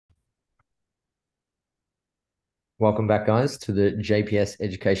Welcome back, guys, to the JPS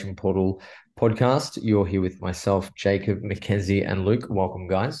Education Portal podcast. You're here with myself, Jacob, Mackenzie, and Luke. Welcome,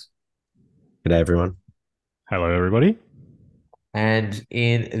 guys. G'day, everyone. Hello, everybody. And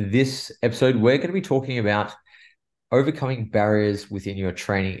in this episode, we're going to be talking about overcoming barriers within your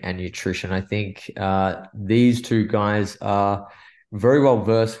training and nutrition. I think these two guys are very well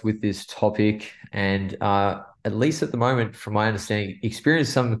versed with this topic, and at least at the moment, from my understanding, experience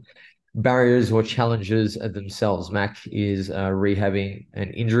some barriers or challenges themselves. Mac is rehabbing an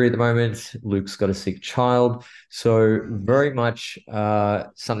injury at the moment. Luke's got a sick child. So, very much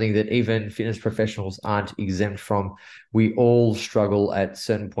something that even fitness professionals aren't exempt from. We all struggle at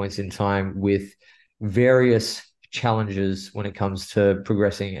certain points in time with various challenges when it comes to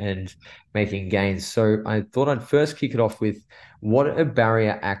progressing and making gains. So, I thought I'd first kick it off with what a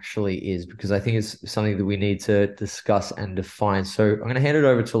barrier actually is, because I think it's something that we need to discuss and define. So I'm going to hand it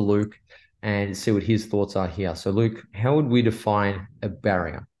over to Luke and see what his thoughts are here. So, Luke, how would we define a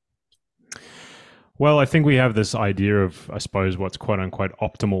barrier? Well, I think we have this idea of, I suppose, what's quote unquote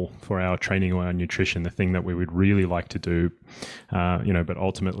optimal for our training or our nutrition, the thing that we would really like to do, but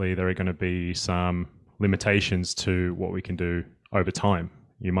ultimately there are going to be some limitations to what we can do over time.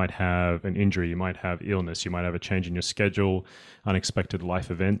 You might have an injury, you might have illness, you might have a change in your schedule, unexpected life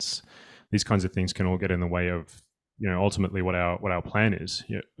events. These kinds of things can all get in the way of, ultimately what our plan is.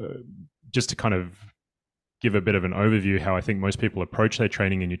 Just to kind of give a bit of an overview, how I think most people approach their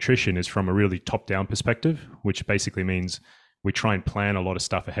training and nutrition is from a really top-down perspective, which basically means we try and plan a lot of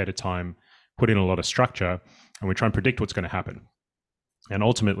stuff ahead of time, put in a lot of structure, and we try and predict what's going to happen. And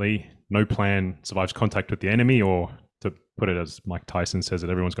ultimately, no plan survives contact with the enemy, or to put it as Mike Tyson says, that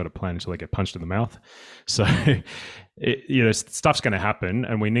everyone's got a plan until they get punched in the mouth. So, stuff's going to happen,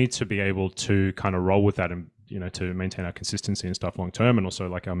 and we need to be able to kind of roll with that and to maintain our consistency and stuff long term, and also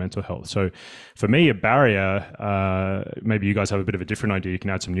like our mental health. So for me, a barrier, maybe you guys have a bit of a different idea, you can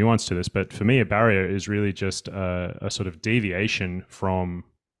add some nuance to this, but for me, a barrier is really just a sort of deviation from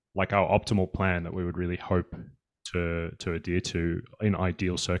like our optimal plan that we would really hope to adhere to in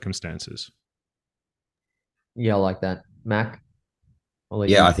ideal circumstances. Yeah, I like that. Mac, I'll let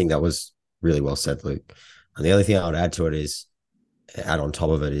Yeah, you. I think that was really well said, Luke. And the only thing I would add on top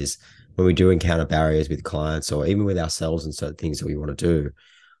of it is when we do encounter barriers with clients or even with ourselves and certain things that we want to do,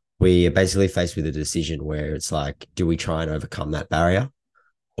 we are basically faced with a decision where it's like, do we try and overcome that barrier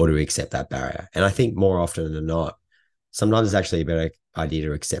or do we accept that barrier? And I think more often than not, sometimes it's actually a better idea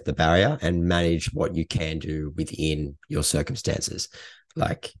to accept the barrier and manage what you can do within your circumstances.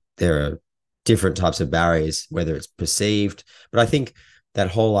 Like there are different types of barriers, whether it's perceived, but I think that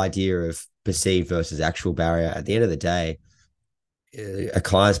whole idea of perceived versus actual barrier, at the end of the day, a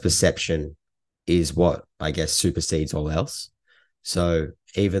client's perception is what I guess supersedes all else. So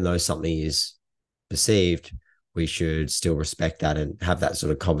even though something is perceived, we should still respect that and have that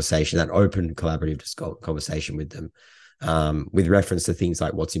sort of conversation, that open collaborative conversation with them, with reference to things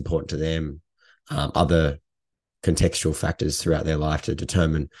like what's important to them, other contextual factors throughout their life to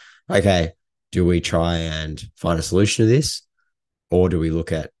determine, okay, do we try and find a solution to this, or do we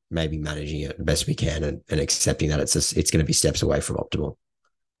look at maybe managing it the best we can and accepting that it's going to be steps away from optimal.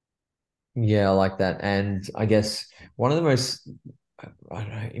 Yeah, I like that. And I guess one of the most I don't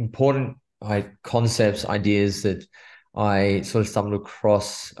know, important concepts, ideas that I sort of stumbled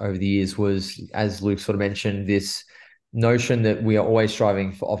across over the years was, as Luke sort of mentioned, this notion that we are always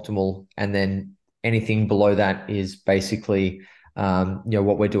striving for optimal, and then anything below that is basically,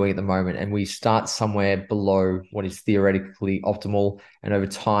 what we're doing at the moment. And we start somewhere below what is theoretically optimal, and over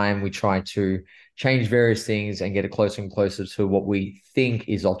time we try to change various things and get it closer and closer to what we think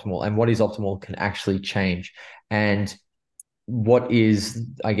is optimal. And what is optimal can actually change. And what is,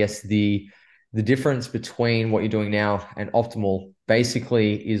 I guess, the difference between what you're doing now and optimal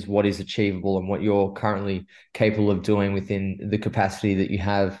basically is what is achievable and what you're currently capable of doing within the capacity that you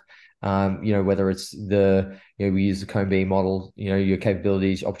have. Whether it's we use the Cone B model, your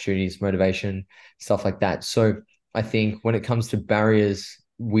capabilities, opportunities, motivation, stuff like that. So I think when it comes to barriers,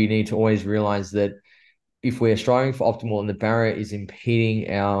 we need to always realize that if we're striving for optimal and the barrier is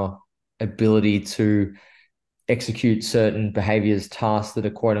impeding our ability to execute certain behaviors, tasks that are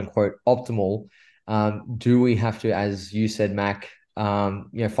quote unquote optimal, do we have to, as you said, Mac,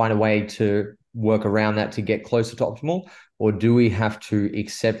 find a way to work around that to get closer to optimal, or do we have to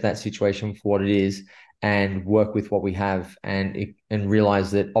accept that situation for what it is and work with what we have and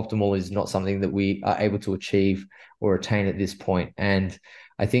realize that optimal is not something that we are able to achieve or attain at this point? And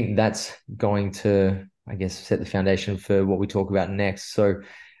I think that's going to, I guess, set the foundation for what we talk about next. So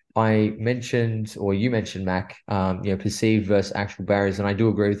I mentioned, or you mentioned, Mac, perceived versus actual barriers. And I do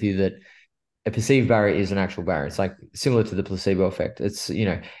agree with you that a perceived barrier is an actual barrier. It's like similar to the placebo effect. It's,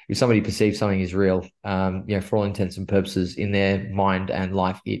 if somebody perceives something is real, for all intents and purposes in their mind and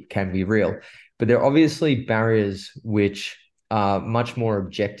life, it can be real. But there are obviously barriers which are much more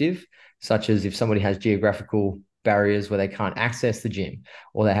objective, such as if somebody has geographical barriers where they can't access the gym,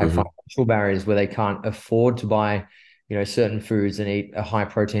 or they have Mhm. financial barriers where they can't afford to buy, certain foods and eat a high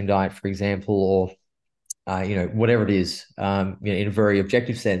protein diet, for example, or whatever it is, in a very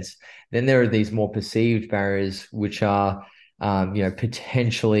objective sense. Then there are these more perceived barriers, which are,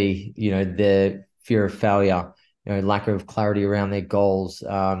 potentially, the fear of failure, lack of clarity around their goals.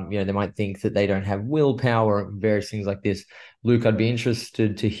 They might think that they don't have willpower, various things like this. Luke, I'd be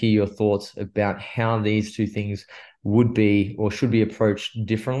interested to hear your thoughts about how these two things would be or should be approached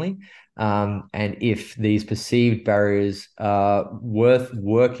differently. And if these perceived barriers are worth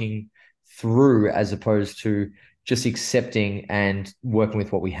working through as opposed to just accepting and working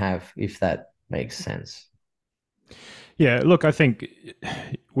with what we have, if that makes sense. Yeah, look, I think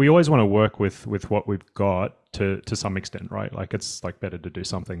we always want to work with what we've got to some extent, right? Like it's like better to do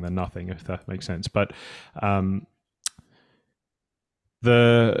something than nothing, if that makes sense. But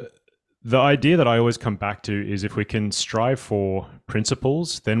the idea that I always come back to is if we can strive for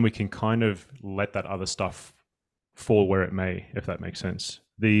principles, then we can kind of let that other stuff fall where it may, if that makes sense.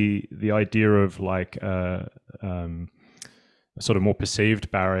 The idea of like a sort of more perceived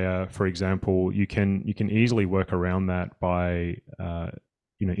barrier, for example, you can easily work around that by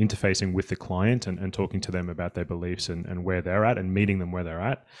interfacing with the client and talking to them about their beliefs and where they're at and meeting them where they're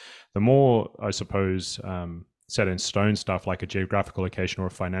at. The more, I suppose, set in stone stuff like a geographical location or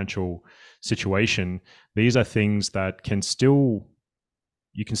a financial situation, these are things that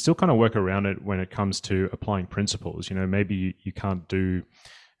you can still kind of work around it when it comes to applying principles. Maybe you can't do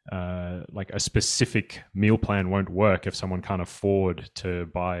like a specific meal plan won't work if someone can't afford to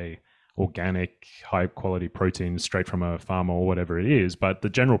buy organic, high quality protein straight from a farmer or whatever it is. But the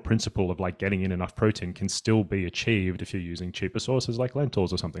general principle of like getting in enough protein can still be achieved if you're using cheaper sources like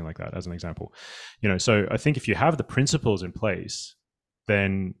lentils or something like that, as an example. So I think if you have the principles in place,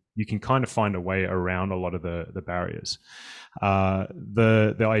 then you can kind of find a way around a lot of the barriers.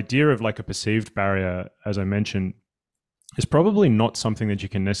 The idea of like a perceived barrier, as I mentioned, is probably not something that you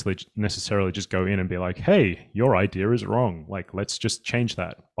can necessarily just go in and be like, hey, your idea is wrong. Like, let's just change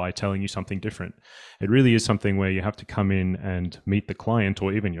that by telling you something different. It really is something where you have to come in and meet the client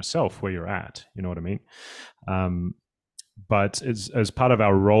or even yourself where you're at. You know what I mean? But as part of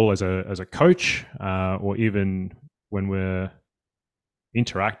our role as a coach, or even when we're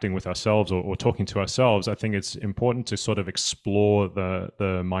interacting with ourselves or talking to ourselves, I think it's important to sort of explore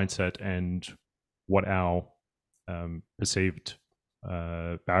the mindset and what our perceived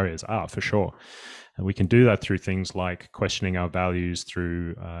barriers are, for sure. And we can do that through things like questioning our values,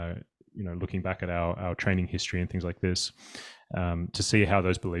 through looking back at our training history and things like this, to see how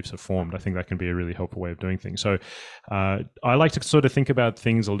those beliefs are formed. I think that can be a really helpful way of doing things. So I like to sort of think about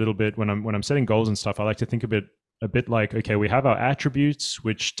things a little bit when I'm setting goals and stuff. I like to think a bit like, okay, we have our attributes,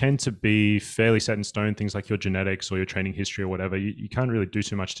 which tend to be fairly set in stone, things like your genetics or your training history or whatever. You can't really do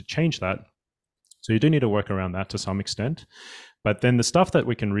too much to change that. So you do need to work around that to some extent. But then the stuff that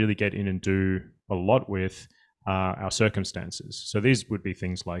we can really get in and do a lot with are our circumstances. So these would be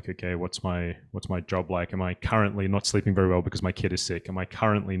things like, okay, what's my job like? Am I currently not sleeping very well because my kid is sick? Am I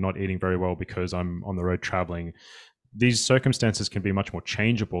currently not eating very well because I'm on the road traveling? These circumstances can be much more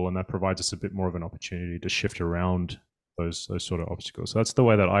changeable, and that provides us a bit more of an opportunity to shift around those sort of obstacles. So that's the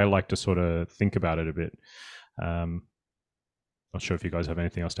way that I like to sort of think about it a bit. Not sure if you guys have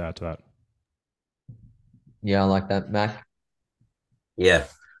anything else to add to that. Yeah, I like that, Mac. Yeah,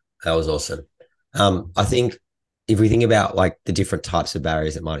 that was awesome. I think if we think about like the different types of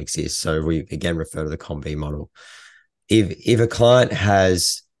barriers that might exist, so we again refer to the COM-B model. If a client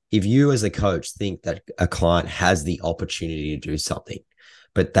has, if you as a coach think that a client has the opportunity to do something,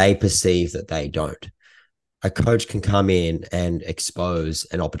 but they perceive that they don't, a coach can come in and expose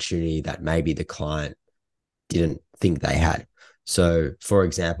an opportunity that maybe the client didn't think they had. So, for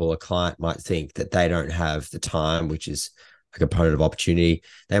example, a client might think that they don't have the time, which is a component of opportunity.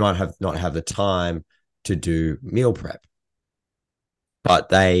 They might not have the time to do meal prep, but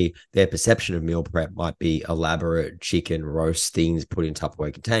their perception of meal prep might be elaborate chicken roast things put in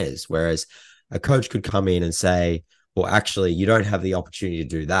Tupperware containers. Whereas a coach could come in and say, well, actually, you don't have the opportunity to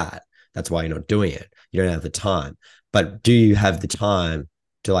do that. That's why you're not doing it. You don't have the time. But do you have the time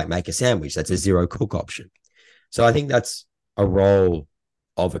to like make a sandwich? That's a zero cook option. So I think that's a role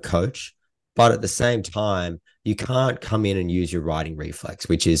of a coach. But at the same time, you can't come in and use your writing reflex,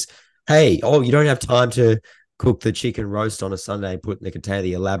 which is, hey, oh, you don't have time to cook the chicken roast on a Sunday and put in the container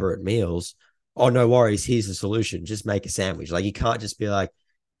the elaborate meals. oh, no worries, here's the solution, just make a sandwich. Like, you can't just be like,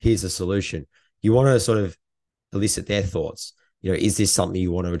 here's the solution. You want to sort of elicit their thoughts. Is this something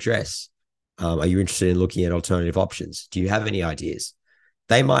you want to address? Are you interested in looking at alternative options? Do you have any ideas?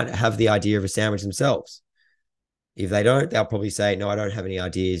 They might have the idea of a sandwich themselves. If they don't, they'll probably say, no, I don't have any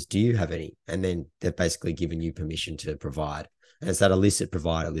ideas. Do you have any? And then they've basically given you permission to provide. And it's that illicit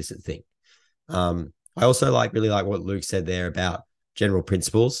provide, illicit thing. I also really like what Luke said there about general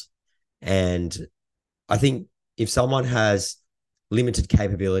principles. And I think if someone has limited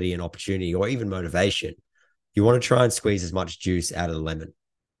capability and opportunity or even motivation, you want to try and squeeze as much juice out of the lemon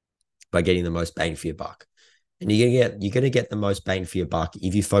by getting the most bang for your buck. And you're going to get the most bang for your buck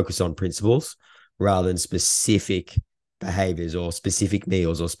if you focus on principles rather than specific behaviors or specific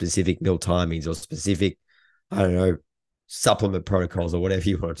meals or specific meal timings or specific, I don't know, supplement protocols or whatever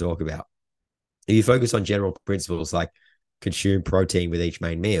you want to talk about. If you focus on general principles like consume protein with each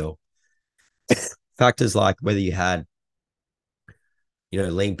main meal, factors like whether you had,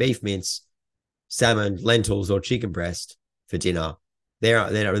 lean beef mince, salmon, lentils, or chicken breast for dinner,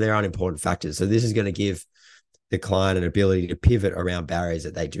 they're unimportant factors. So this is going to give the client an ability to pivot around barriers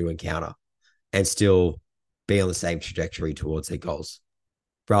that they do encounter and still be on the same trajectory towards their goals,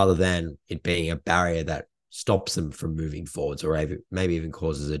 rather than it being a barrier that stops them from moving forwards or maybe even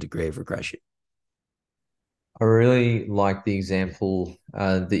causes a degree of regression. I really like the example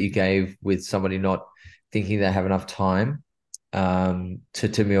that you gave with somebody not thinking they have enough time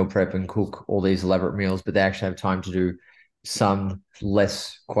to meal prep and cook all these elaborate meals, but they actually have time to do some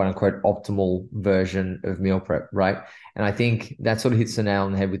less quote unquote optimal version of meal prep, right? And I think that sort of hits the nail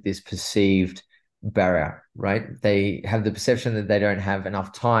on the head with this perceived barrier, right? They have the perception that they don't have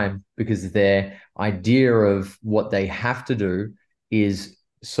enough time because their idea of what they have to do is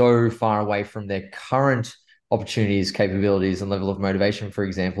so far away from their current opportunities, capabilities, and level of motivation, for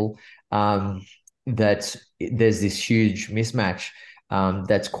example, that there's this huge mismatch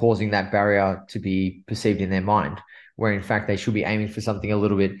that's causing that barrier to be perceived in their mind, where in fact they should be aiming for something a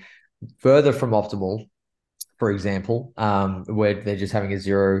little bit further from optimal, for example, where they're just having a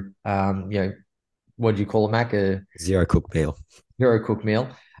zero, what do you call it, Mac? A zero cook meal. Zero cook meal.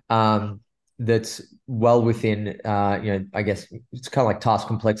 That's well within, I guess it's kind of like task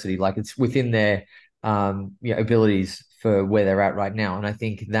complexity, like it's within their, abilities for where they're at right now. And I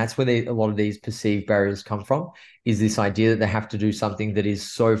think that's where a lot of these perceived barriers come from, is this idea that they have to do something that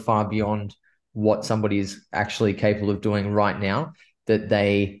is so far beyond what somebody is actually capable of doing right now, that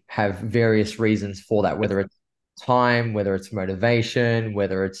they have various reasons for that, whether it's time, whether it's motivation,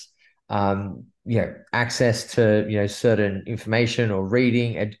 whether it's access to certain information or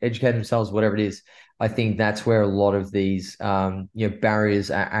reading, educate themselves, whatever it is. I think that's where a lot of these barriers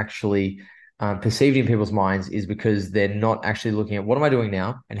are actually perceived in people's minds, is because they're not actually looking at what am I doing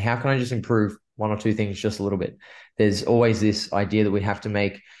now and how can I just improve one or two things just a little bit. There's always this idea that we have to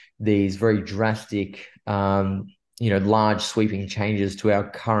make these very drastic, large sweeping changes to our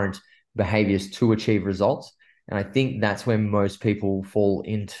current behaviors to achieve results. And I think that's where most people fall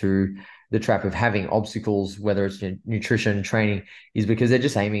into the trap of having obstacles, whether it's nutrition, training, is because they're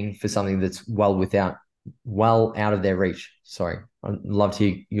just aiming for something that's well out of their reach. Sorry. I'd love to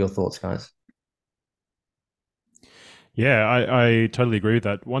hear your thoughts, guys. Yeah, I totally agree with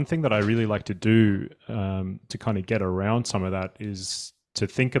that. One thing that I really like to do to kind of get around some of that is to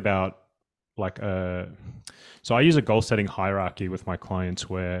think about so I use a goal setting hierarchy with my clients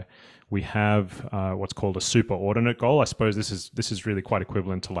where we have what's called a superordinate goal. I suppose this is really quite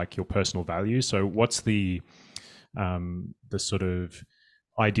equivalent to like your personal values. So what's the sort of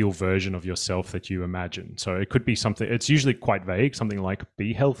ideal version of yourself that you imagine? So it could be something, it's usually quite vague, something like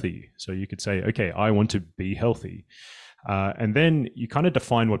be healthy. So you could say, okay, I want to be healthy. And then you kind of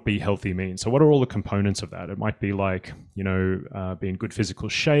define what be healthy means. So what are all the components of that? It might be like, be in good physical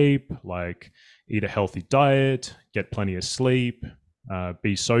shape, like eat a healthy diet, get plenty of sleep,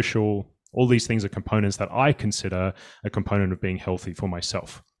 be social. All these things are components that I consider a component of being healthy for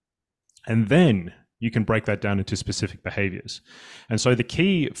myself. And then you can break that down into specific behaviors. And so the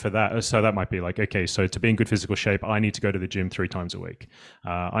key for that, so that might be like, okay, so to be in good physical shape, I need to go to the gym 3 times a week.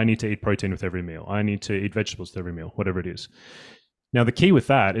 I need to eat protein with every meal. I need to eat vegetables with every meal, whatever it is. Now, the key with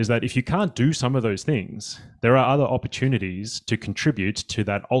that is that if you can't do some of those things, there are other opportunities to contribute to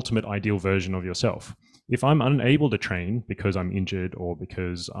that ultimate ideal version of yourself. If I'm unable to train because I'm injured or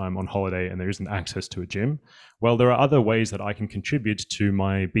because I'm on holiday and there isn't access to a gym, well, there are other ways that I can contribute to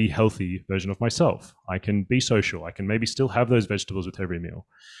my be healthy version of myself. I can be social. I can maybe still have those vegetables with every meal.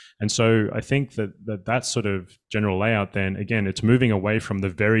 And so I think that sort of general layout, then again, it's moving away from the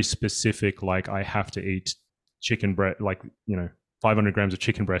very specific, like I have to eat chicken breast, like, 500 grams of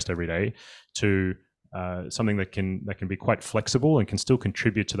chicken breast every day to something that can be quite flexible and can still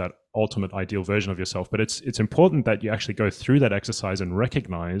contribute to that ultimate ideal version of yourself. But it's important that you actually go through that exercise and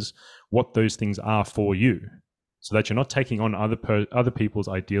recognize what those things are for you, so that you're not taking on other people's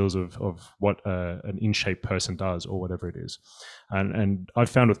ideals of what an in-shape person does or whatever it is. And I've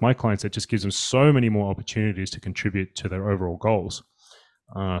found with my clients, it just gives them so many more opportunities to contribute to their overall goals.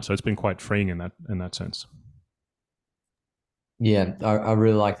 So it's been quite freeing in that sense. Yeah, I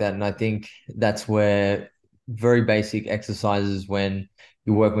really like that. And I think that's where very basic exercises when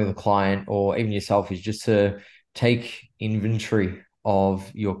you're working with a client or even yourself is just to take inventory of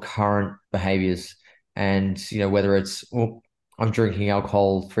your current behaviors. And, whether it's, well, I'm drinking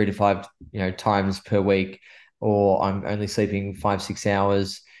alcohol 3 to 5, times per week, or I'm only sleeping 5, 6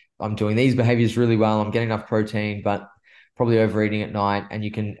 hours. I'm doing these behaviors really well. I'm getting enough protein, but probably overeating at night. And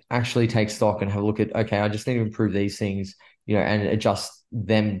you can actually take stock and have a look at, okay, I just need to improve these things, and adjust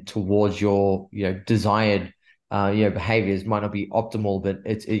them towards your, desired, behaviors. Might not be optimal, but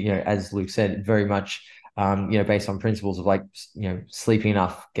it's, as Luke said, very much, based on principles of like, sleeping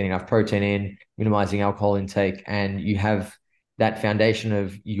enough, getting enough protein in, minimizing alcohol intake, and you have that foundation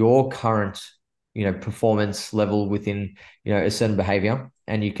of your current, performance level within, a certain behavior,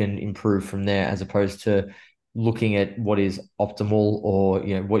 and you can improve from there as opposed to looking at what is optimal or,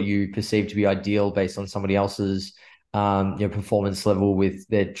 what you perceive to be ideal based on somebody else's performance level with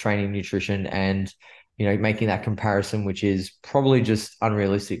their training, nutrition, and making that comparison, which is probably just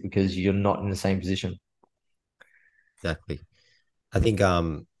unrealistic because you're not in the same position. Exactly. I think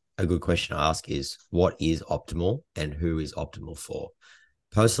a good question to ask is what is optimal and who is optimal for?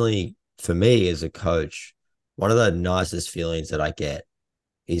 Personally, for me as a coach, one of the nicest feelings that I get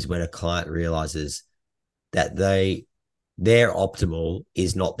is when a client realizes that their optimal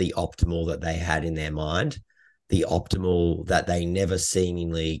is not the optimal that they had in their mind, the optimal that they never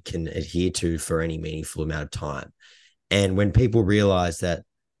seemingly can adhere to for any meaningful amount of time. And when people realize that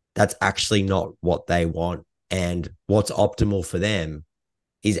that's actually not what they want and what's optimal for them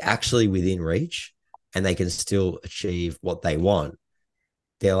is actually within reach and they can still achieve what they want,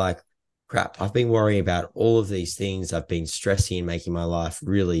 they're like, crap, I've been worrying about all of these things. I've been stressing and making my life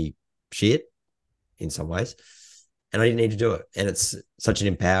really shit in some ways. And I didn't need to do it. And it's such an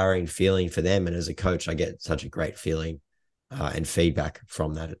empowering feeling for them. And as a coach, I get such a great feeling and feedback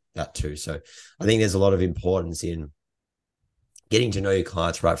from that too. So I think there's a lot of importance in getting to know your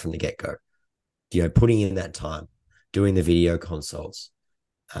clients right from the get-go, putting in that time, doing the video consults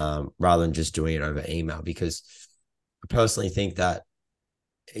rather than just doing it over email. Because I personally think that,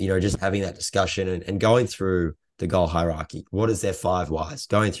 just having that discussion and going through the goal hierarchy, what is their 5 whys,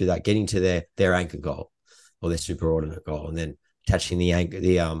 going through that, getting to their anchor goal or their superordinate goal, and then attaching the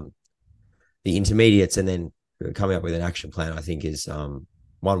intermediates, and then coming up with an action plan, I think is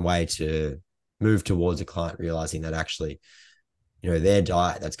one way to move towards a client realizing that actually, their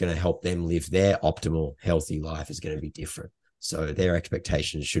diet that's going to help them live their optimal healthy life is going to be different. So their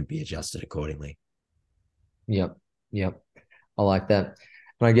expectations should be adjusted accordingly. Yep. I like that.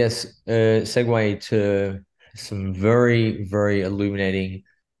 And I guess segue to some very, very illuminating,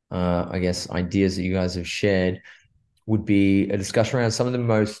 I guess, ideas that you guys have shared would be a discussion around some of the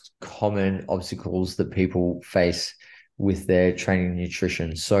most common obstacles that people face with their training and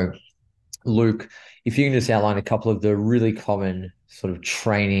nutrition. So, Luke, if you can just outline a couple of the really common sort of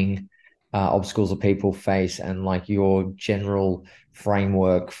training obstacles that people face and like your general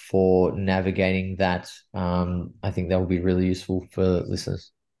framework for navigating that, I think that will be really useful for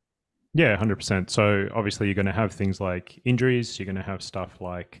listeners. Yeah, 100%. So obviously you're going to have things like injuries. You're going to have stuff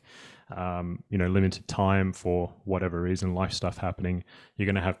like, limited time for whatever reason, life stuff happening. You're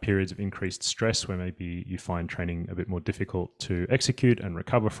going to have periods of increased stress where maybe you find training a bit more difficult to execute and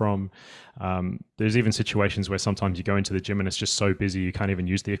recover from. There's even situations where sometimes you go into the gym and it's just so busy you can't even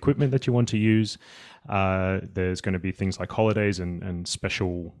use the equipment that you want to use. There's going to be things like holidays and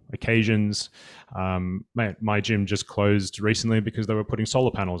special occasions. My gym just closed recently because they were putting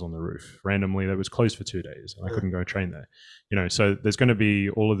solar panels on the roof. Randomly, that was closed for 2 days and I couldn't go train there. So there's going to be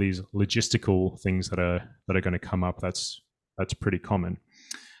all of these logistical things that are going to come up. That's pretty common.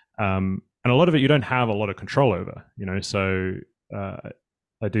 And a lot of it you don't have a lot of control over, so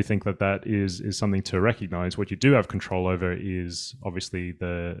I do think that is something to recognize. What you do have control over is obviously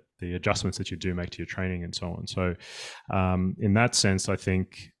the adjustments that you do make to your training and so on. So in that sense, I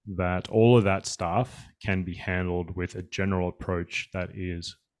think that all of that stuff can be handled with a general approach that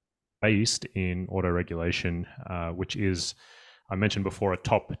is based in auto-regulation, which is I mentioned before, a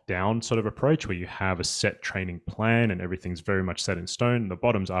top-down sort of approach where you have a set training plan and everything's very much set in stone. The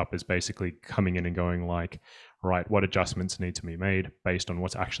bottoms up is basically coming in and going like, right, what adjustments need to be made based on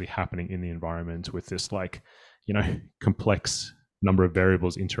what's actually happening in the environment with this like, complex number of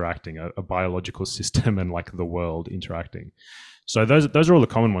variables interacting, a biological system and like the world interacting. So those are all the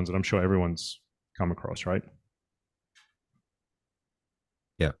common ones that I'm sure everyone's come across, right?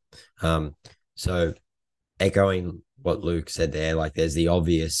 Yeah. So echoing what Luke said there, like there's the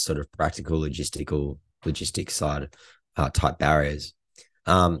obvious sort of practical logistics side type barriers.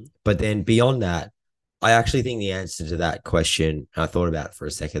 But then beyond that, I actually think the answer to that question, I thought about it for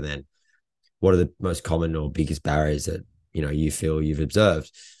a second then, what are the most common or biggest barriers that, you feel you've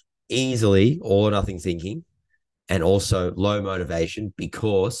observed? Easily all or nothing thinking, and also low motivation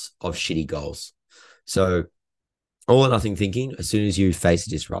because of shitty goals. So all or nothing thinking, as soon as you face a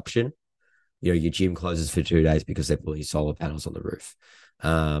disruption, your gym closes for 2 days because they're putting solar panels on the roof.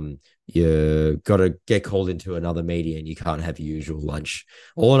 You got to get called into another meeting and you can't have your usual lunch.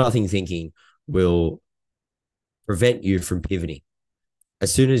 All or nothing thinking will prevent you from pivoting.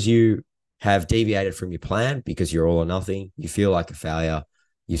 As soon as you have deviated from your plan because you're all or nothing, you feel like a failure,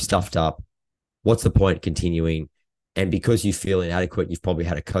 you've stuffed up. What's the point continuing? And because you feel inadequate, you've probably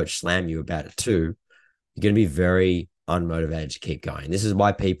had a coach slam you about it too. You're going to be very unmotivated to keep going. This is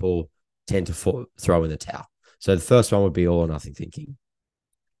why people tend to throw in the towel. So the first one would be all or nothing thinking.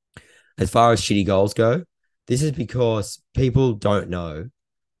 As far as shitty goals go, this is because people don't know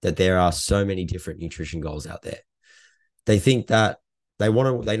that there are so many different nutrition goals out there. They think that they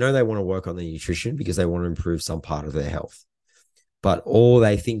know they want to work on their nutrition because they want to improve some part of their health. But all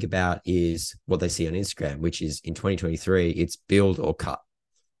they think about is what they see on Instagram, which is in 2023, it's build or cut.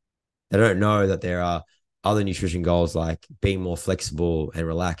 They don't know that there are other nutrition goals like being more flexible and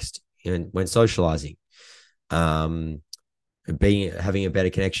relaxed when socializing, having a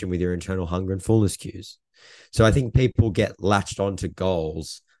better connection with your internal hunger and fullness cues. So I think people get latched onto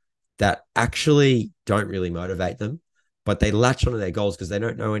goals that actually don't really motivate them, but they latch onto their goals because they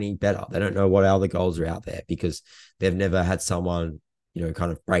don't know any better. They don't know what other goals are out there because they've never had someone,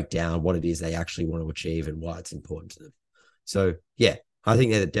 kind of break down what it is they actually want to achieve and why it's important to them. So yeah, I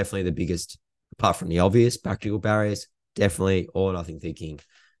think they're definitely the biggest, apart from the obvious practical barriers, definitely all or nothing thinking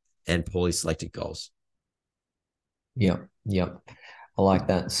and poorly selected goals. Yep. I like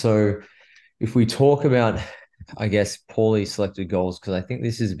that. So if we talk about, I guess, poorly selected goals, because I think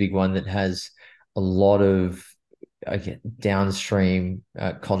this is a big one that has a lot of, again, downstream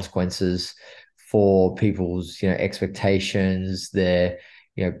consequences for people's, expectations, their,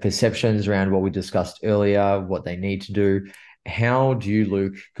 perceptions around what we discussed earlier, what they need to do. How do you,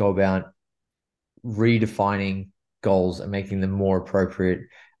 Luke, go about redefining goals and making them more appropriate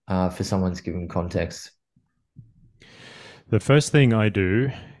for someone's given context? The first thing I do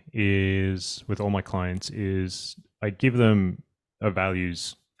is with all my clients is I give them a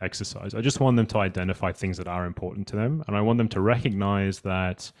values exercise. I just want them to identify things that are important to them. And I want them to recognize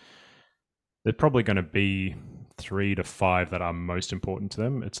that they're probably going to be 3 to 5 that are most important to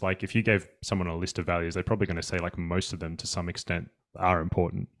them. It's like if you gave someone a list of values, they're probably going to say like most of them to some extent are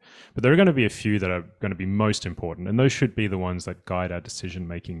important. But there are going to be a few that are going to be most important. And those should be the ones that guide our decision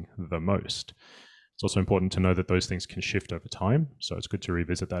making the most. It's also important to know that those things can shift over time. So it's good to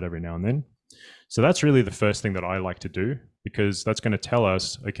revisit that every now and then. So that's really the first thing that I like to do, because that's going to tell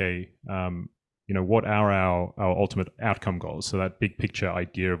us, okay, what are our ultimate outcome goals? So that big picture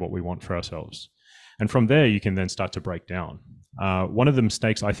idea of what we want for ourselves. And from there, you can then start to break down. One of the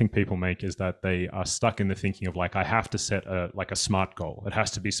mistakes I think people make is that they are stuck in the thinking of like, I have to set a SMART goal. It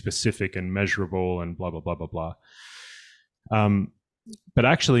has to be specific and measurable and blah, blah, blah, blah, blah. But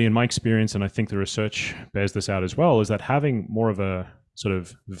actually, in my experience, and I think the research bears this out as well, is that having more of a sort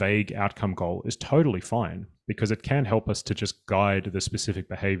of vague outcome goal is totally fine, because it can help us to just guide the specific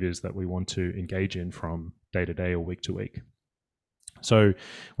behaviors that we want to engage in from day to day or week to week. So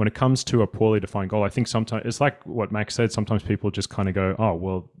when it comes to a poorly defined goal, I think sometimes it's like what Max said, sometimes people just kind of go, oh,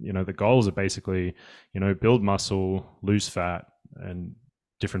 well, the goals are basically, build muscle, lose fat, and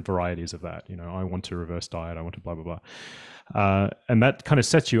different varieties of that. I want to reverse diet, I want to blah, blah, blah. And that kind of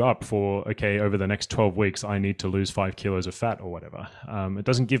sets you up for, okay, over the next 12 weeks, I need to lose 5 kilos of fat or whatever. It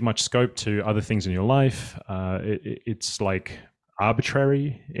doesn't give much scope to other things in your life. It's like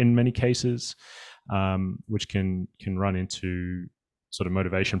arbitrary in many cases, which can run into sort of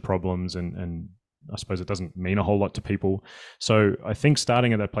motivation problems, and I suppose it doesn't mean a whole lot to people. So I think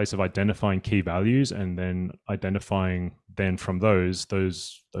starting at that place of identifying key values and then identifying then from those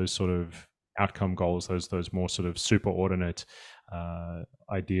sort of outcome goals, those more sort of superordinate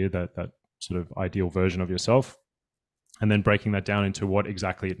idea, that sort of ideal version of yourself, and then breaking that down into what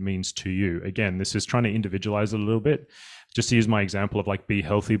exactly it means to you. Again, this is trying to individualize it a little bit. Just to use my example of like be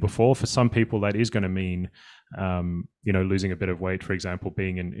healthy before, for some people that is going to mean losing a bit of weight, for example,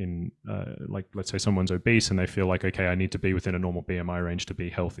 being in like, let's say someone's obese and they feel like, okay, I need to be within a normal BMI range to be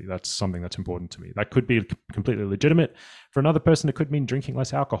healthy. That's something that's important to me. That could be completely legitimate. For another person, it could mean drinking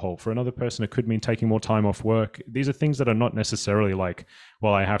less alcohol. For another person, it could mean taking more time off work. These are things that are not necessarily like,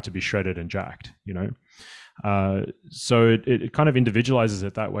 well, I have to be shredded and jacked, So it kind of individualizes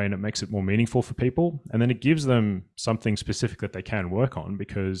it that way, and it makes it more meaningful for people. And then it gives them something specific that they can work on,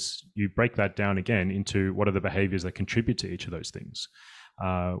 because you break that down again into what are the behaviors that contribute to each of those things,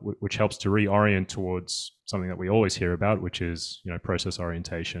 which helps to reorient towards something that we always hear about, which is, process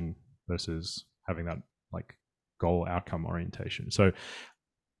orientation versus having that like goal outcome orientation. So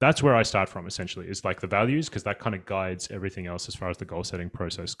that's where I start from, essentially, is like the values, because that kind of guides everything else as far as the goal setting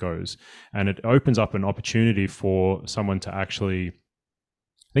process goes. And it opens up an opportunity for someone to actually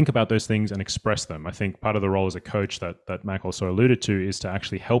think about those things and express them. I think part of the role as a coach that Mac also alluded to is to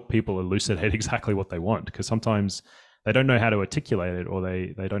actually help people elucidate exactly what they want, because sometimes they don't know how to articulate it, or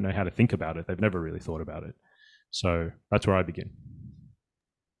they don't know how to think about it. They've never really thought about it. So that's where I begin.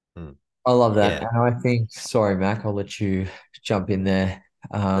 I love that. Yeah. And I think, sorry, Mac, I'll let you jump in there.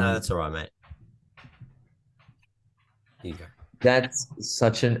 No, that's all right, mate. Here you go. That's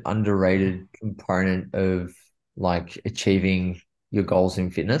such an underrated component of like achieving your goals in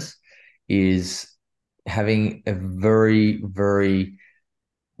fitness, is having a very, very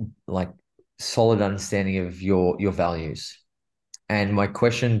like solid understanding of your values. And my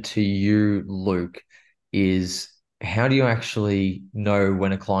question to you, Luke, is how do you actually know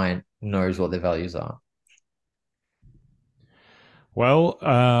when a client knows what their values are? Well,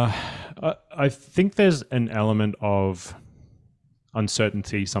 I think there's an element of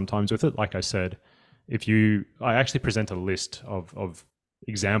uncertainty sometimes with it. Like I said, I actually present a list of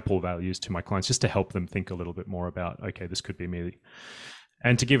example values to my clients just to help them think a little bit more about, okay, this could be me.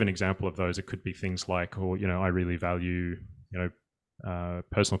 And to give an example of those, it could be things like, I really value,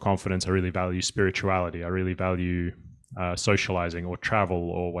 personal confidence. I really value spirituality. I really value socializing or travel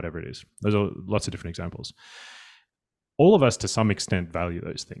or whatever it is. Those are lots of different examples. All of us to some extent value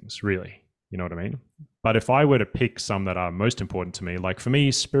those things, really. You know what I mean? But if I were to pick some that are most important to me, like for me,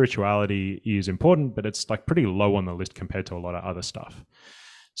 spirituality is important, but it's like pretty low on the list compared to a lot of other stuff.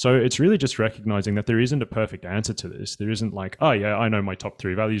 So it's really just recognizing that there isn't a perfect answer to this. There isn't like, oh yeah, I know my top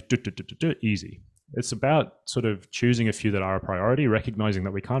 3 values, easy. It's about sort of choosing a few that are a priority, recognizing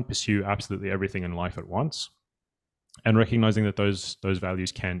that we can't pursue absolutely everything in life at once, and recognizing that those values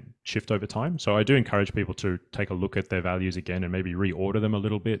can shift over time. So I do encourage people to take a look at their values again and maybe reorder them a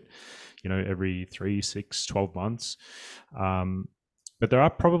little bit, every 3, 6, 12 months. But there are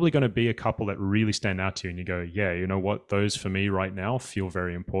probably going to be a couple that really stand out to you and you go, yeah, you know what, those for me right now feel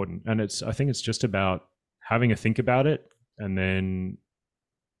very important. And I think it's just about having a think about it and then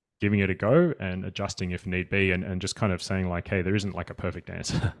giving it a go and adjusting if need be, and just kind of saying like, hey, there isn't like a perfect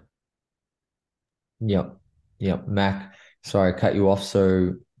answer. Yep. Mac, sorry, I cut you off.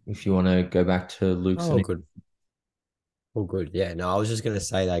 So if you want to go back to Luke's. Oh, good. All good. Yeah. No, I was just going to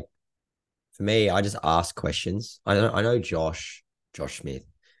say, like, for me, I just ask questions. I know Josh Smith,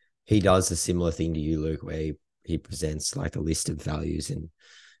 he does a similar thing to you, Luke, where he presents like a list of values and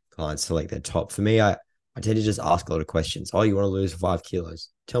clients select their top. For me, I tend to just ask a lot of questions. Oh, you want to lose 5 kilos?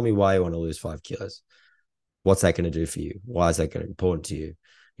 Tell me why you want to lose 5 kilos. What's that going to do for you? Why is that going to be important to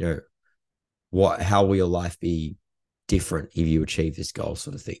you? How will your life be different if you achieve this goal,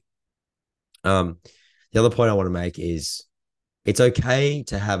 sort of thing. The other point I want to make is it's okay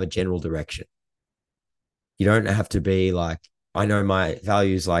to have a general direction. You don't have to be like, I know my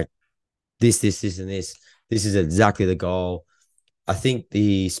values like this, and this. This is exactly the goal. I think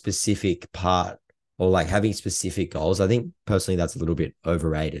the specific part, or like having specific goals, I think personally that's a little bit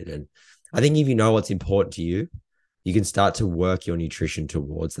overrated. And I think if you know what's important to you, you can start to work your nutrition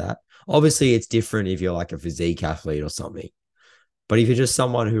towards that. Obviously, it's different if you're like a physique athlete or something. But if you're just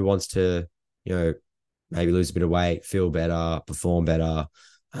someone who wants to, maybe lose a bit of weight, feel better, perform better,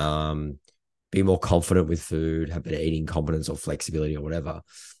 be more confident with food, have better eating competence or flexibility or whatever,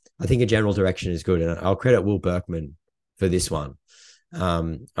 I think a general direction is good. And I'll credit Will Berkman for this one.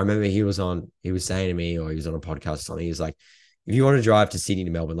 I remember he was saying to me, or he was on a podcast or something, he was like, if you want to drive to Sydney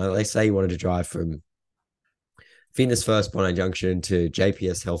to Melbourne, like, let's say you wanted to drive from Fitness First Bondi Junction to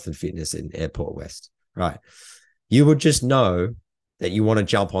JPS Health and Fitness in Airport West, right? You would just know that you want to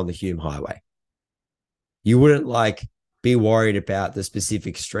jump on the Hume Highway. You wouldn't like be worried about the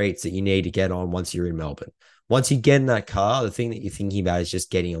specific streets that you need to get on once you're in Melbourne. Once you get in that car, the thing that you're thinking about is just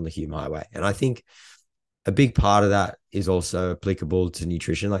getting on the Hume Highway. And I think a big part of that is also applicable to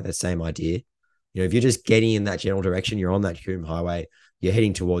nutrition, like that same idea. If you're just getting in that general direction, you're on that Hume highway, you're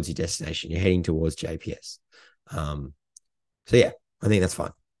heading towards your destination, you're heading towards JPS. So yeah, I think that's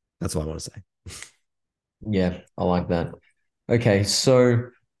fine. That's all I want to say. Yeah, I like that. Okay, so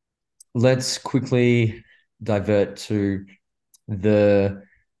let's quickly divert to the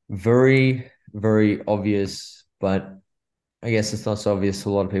very, very obvious, but I guess it's not so obvious to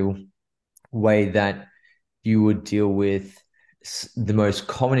a lot of people, way that you would deal with the most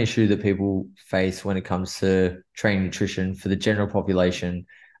common issue that people face when it comes to training nutrition for the general population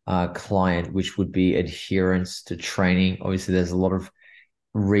client, which would be adherence to training. Obviously, there's a lot of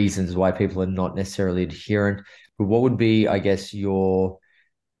reasons why people are not necessarily adherent, but what would be, I guess, your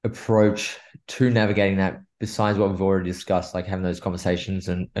approach to navigating that besides what we've already discussed, like having those conversations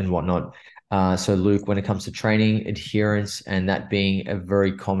and whatnot? So, Luke, when it comes to training, adherence, and that being a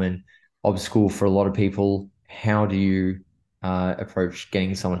very common obstacle for a lot of people, how do you approach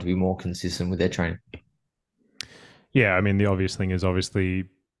getting someone to be more consistent with their training? Yeah, I mean, the obvious thing is obviously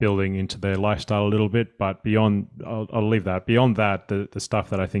building into their lifestyle a little bit, but beyond, I'll leave that. Beyond that, the stuff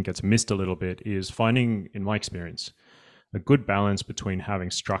that I think gets missed a little bit is finding, in my experience, a good balance between having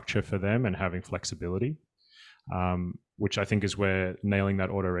structure for them and having flexibility, which I think is where nailing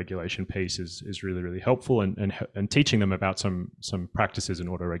that auto regulation piece is really, really helpful, and teaching them about some practices in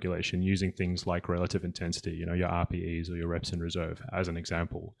auto regulation using things like relative intensity, your RPEs or your reps in reserve as an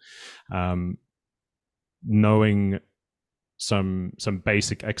example. Knowing some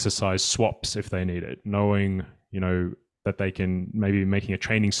basic exercise swaps if they need it, knowing that they can maybe making a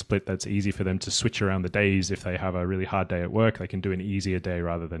training split that's easy for them to switch around the days. If they have a really hard day at work, they can do an easier day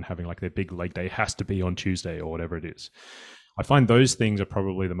rather than having like their big leg day has to be on Tuesday or whatever it is. I find those things are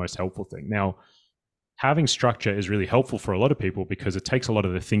probably the most helpful thing. Now, having structure is really helpful for a lot of people because it takes a lot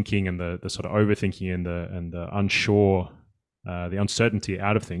of the thinking and the sort of overthinking and the unsure, the uncertainty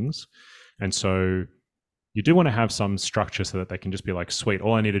out of things. And so you do want to have some structure so that they can just be like, sweet,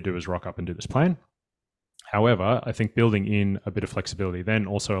 all I need to do is rock up and do this plan. However, I think building in a bit of flexibility then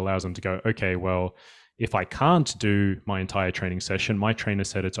also allows them to go, okay, well, if I can't do my entire training session, my trainer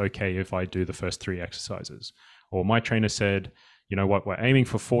said it's okay if I do the first 3 exercises. Or my trainer said, you know what, we're aiming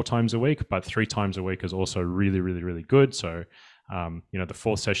for 4 times a week, but 3 times a week is also really, really, really good. So, the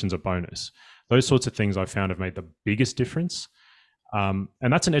 4th session's a bonus. Those sorts of things I found have made the biggest difference. And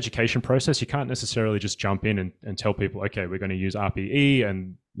that's an education process. You can't necessarily just jump in and tell people, okay, we're going to use RPE,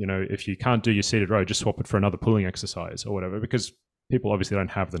 and if you can't do your seated row, just swap it for another pulling exercise or whatever, because people obviously don't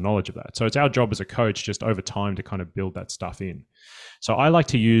have the knowledge of that. So it's our job as a coach just over time to kind of build that stuff in. So I like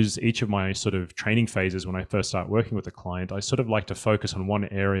to use each of my sort of training phases when I first start working with a client. I sort of like to focus on one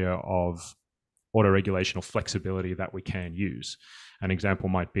area of autoregulation or flexibility that we can use. An example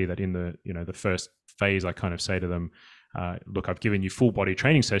might be that in the first phase, I kind of say to them, look, I've given you full body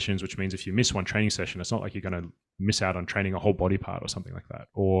training sessions, which means if you miss one training session, it's not like you're going to miss out on training a whole body part or something like that.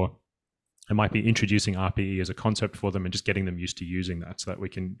 Or it might be introducing RPE as a concept for them and just getting them used to using that so that we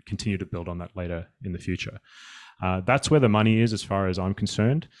can continue to build on that later in the future. That's where the money is as far as I'm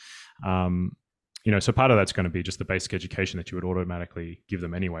concerned. So part of that's going to be just the basic education that you would automatically give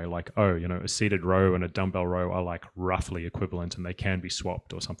them anyway. Like, a seated row and a dumbbell row are like roughly equivalent and they can be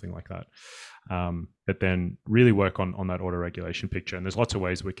swapped or something like that. But then really work on that auto regulation picture. And there's lots of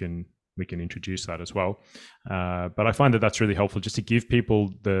ways we can introduce that as well. But I find that that's really helpful just to give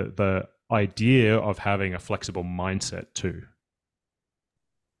people the idea of having a flexible mindset too.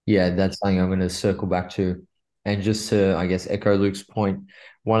 Yeah, that's something I'm going to circle back to. And just to, I guess, echo Luke's point,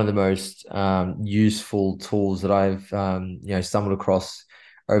 one of the most useful tools that I've, stumbled across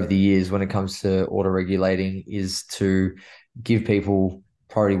over the years when it comes to auto-regulating is to give people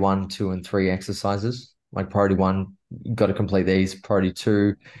priority 1, 2, and 3 exercises. Like priority 1, you've got to complete these. Priority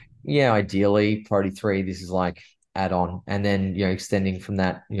 2, yeah, ideally. Priority 3, this is like add-on. And then, extending from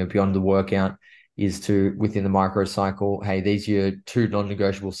that, beyond the workout is to within the microcycle, hey, these are your 2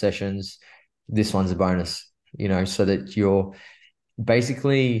 non-negotiable sessions. This one's a bonus, so that you're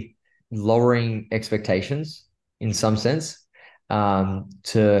basically lowering expectations in some sense,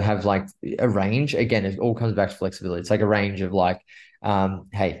 to have like a range. Again, it all comes back to flexibility. It's like a range of like,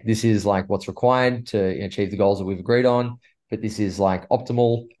 hey, this is like what's required to achieve the goals that we've agreed on, but this is like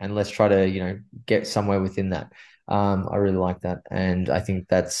optimal, and let's try to, get somewhere within that. I really like that. And I think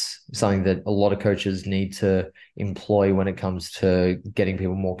that's something that a lot of coaches need to employ when it comes to getting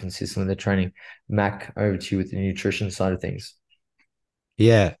people more consistent with their training. Mac, over to you with the nutrition side of things.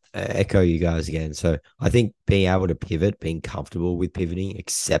 Yeah, echo you guys again. So I think being able to pivot, being comfortable with pivoting,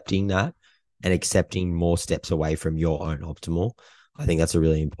 accepting that, and accepting more steps away from your own optimal, I think that's a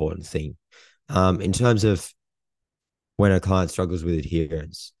really important thing. In terms of when a client struggles with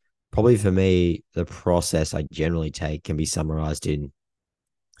adherence, probably for me, the process I generally take can be summarized in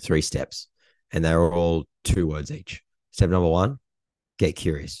 3 steps, and they're all 2 words each. Step number one, get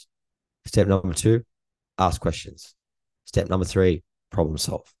curious. Step number two, ask questions. Step number three, problem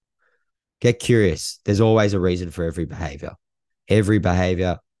solve. Get curious. There's always a reason for every behavior. Every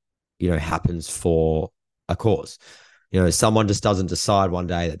behavior, happens for a cause. Someone just doesn't decide one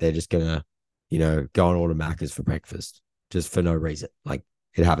day that they're just gonna, go and order Macca's for breakfast just for no reason. Like,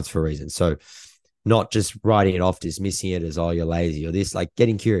 it happens for a reason. So not just writing it off, dismissing it as, oh, you're lazy or this, like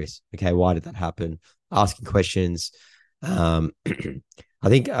getting curious. Okay, why did that happen? Asking questions. I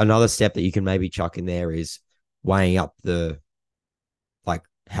think another step that you can maybe chuck in there is weighing up like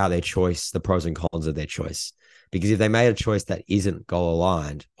how their choice, the pros and cons of their choice. Because if they made a choice that isn't goal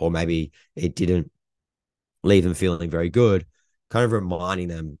aligned, or maybe it didn't leave them feeling very good, kind of reminding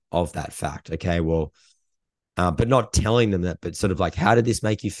them of that fact. Okay, well, but not telling them that, but sort of like, how did this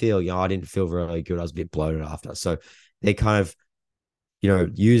make you feel? I didn't feel really good. I was a bit bloated after. So they're kind of,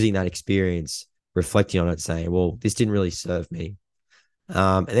 using that experience, reflecting on it, saying, well, this didn't really serve me.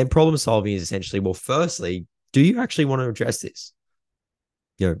 And then problem solving is essentially, well, firstly, do you actually want to address this?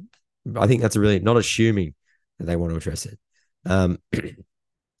 I think that's not assuming that they want to address it.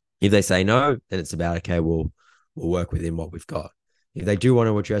 If they say no, then it's about, okay, we'll work within what we've got. If they do want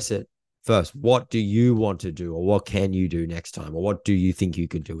to address it, first, what do you want to do, or what can you do next time, or what do you think you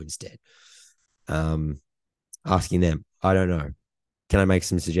could do instead? Asking them, I don't know. Can I make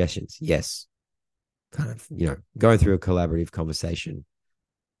some suggestions? Yes. Kind of, going through a collaborative conversation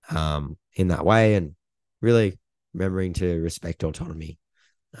in that way, and really remembering to respect autonomy.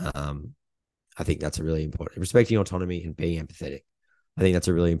 I think that's a really important, respecting autonomy and being empathetic. I think that's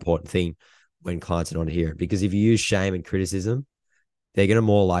a really important thing when clients are not adherent, because if you use shame and criticism, they're going to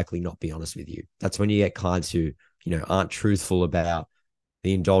more likely not be honest with you. That's when you get clients who, aren't truthful about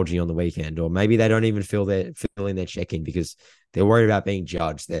the indulging on the weekend, or maybe they don't even fill in their check-in because they're worried about being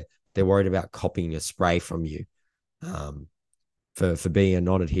judged. They're worried about copying a spray from you. For being a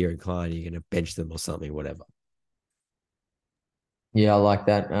non-adherent client, you're going to bench them or something, whatever. Yeah, I like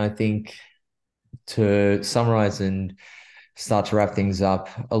that. And I think, to summarize and start to wrap things up,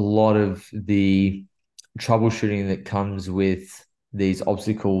 a lot of the troubleshooting that comes with these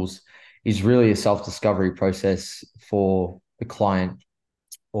obstacles is really a self-discovery process for the client,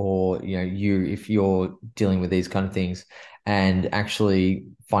 or you, if you're dealing with these kind of things, and actually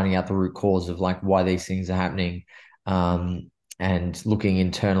finding out the root cause of like why these things are happening, and looking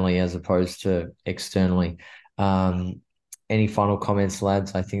internally as opposed to externally. Any final comments,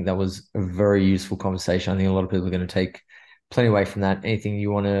 lads? I think that was a very useful conversation. I think a lot of people are going to take plenty away from that. Anything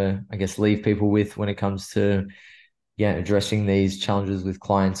you want to, I guess, leave people with when it comes to, addressing these challenges with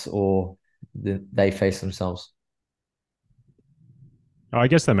clients, or they face themselves? I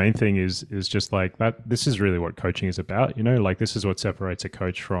guess the main thing is just like that. This is really what coaching is about. Like, this is what separates a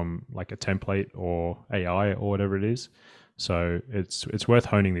coach from like a template or AI or whatever it is. So it's worth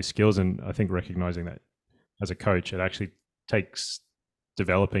honing these skills, and I think recognizing that as a coach, it actually takes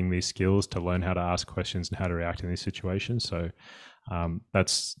developing these skills to learn how to ask questions and how to react in these situations. So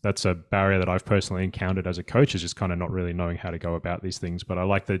that's a barrier that I've personally encountered as a coach, is just kind of not really knowing how to go about these things. But I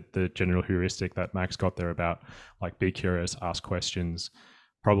like the general heuristic that Max got there about, like, be curious, ask questions,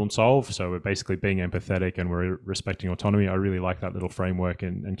 problem solve. So we're basically being empathetic and we're respecting autonomy. I really like that little framework,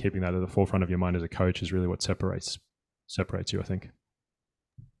 and keeping that at the forefront of your mind as a coach is really what separates you, I think.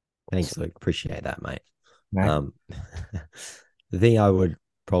 Thanks, Luke. Appreciate that, mate. Right. The thing I would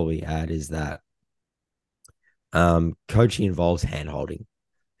probably add is that coaching involves hand holding.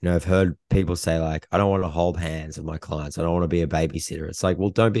 I've heard people say, like, I don't want to hold hands with my clients. I don't want to be a babysitter. It's like, well,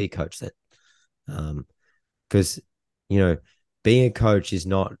 don't be a coach then. Because, being a coach is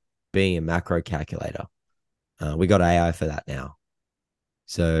not being a macro calculator. We got AI for that now.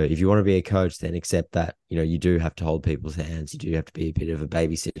 So if you want to be a coach, then accept that, you do have to hold people's hands. You do have to be a bit of a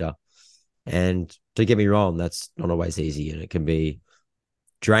babysitter. And don't get me wrong, that's not always easy, and it can be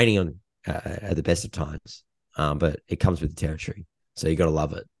draining on at the best of times. But it comes with the territory. So you got to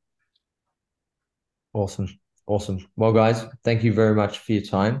love it. Awesome. Awesome. Well, guys, thank you very much for your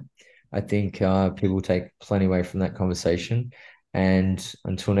time. I think people will take plenty away from that conversation. And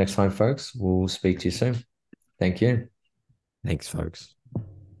until next time, folks, we'll speak to you soon. Thank you. Thanks, folks.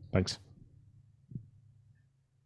 Thanks.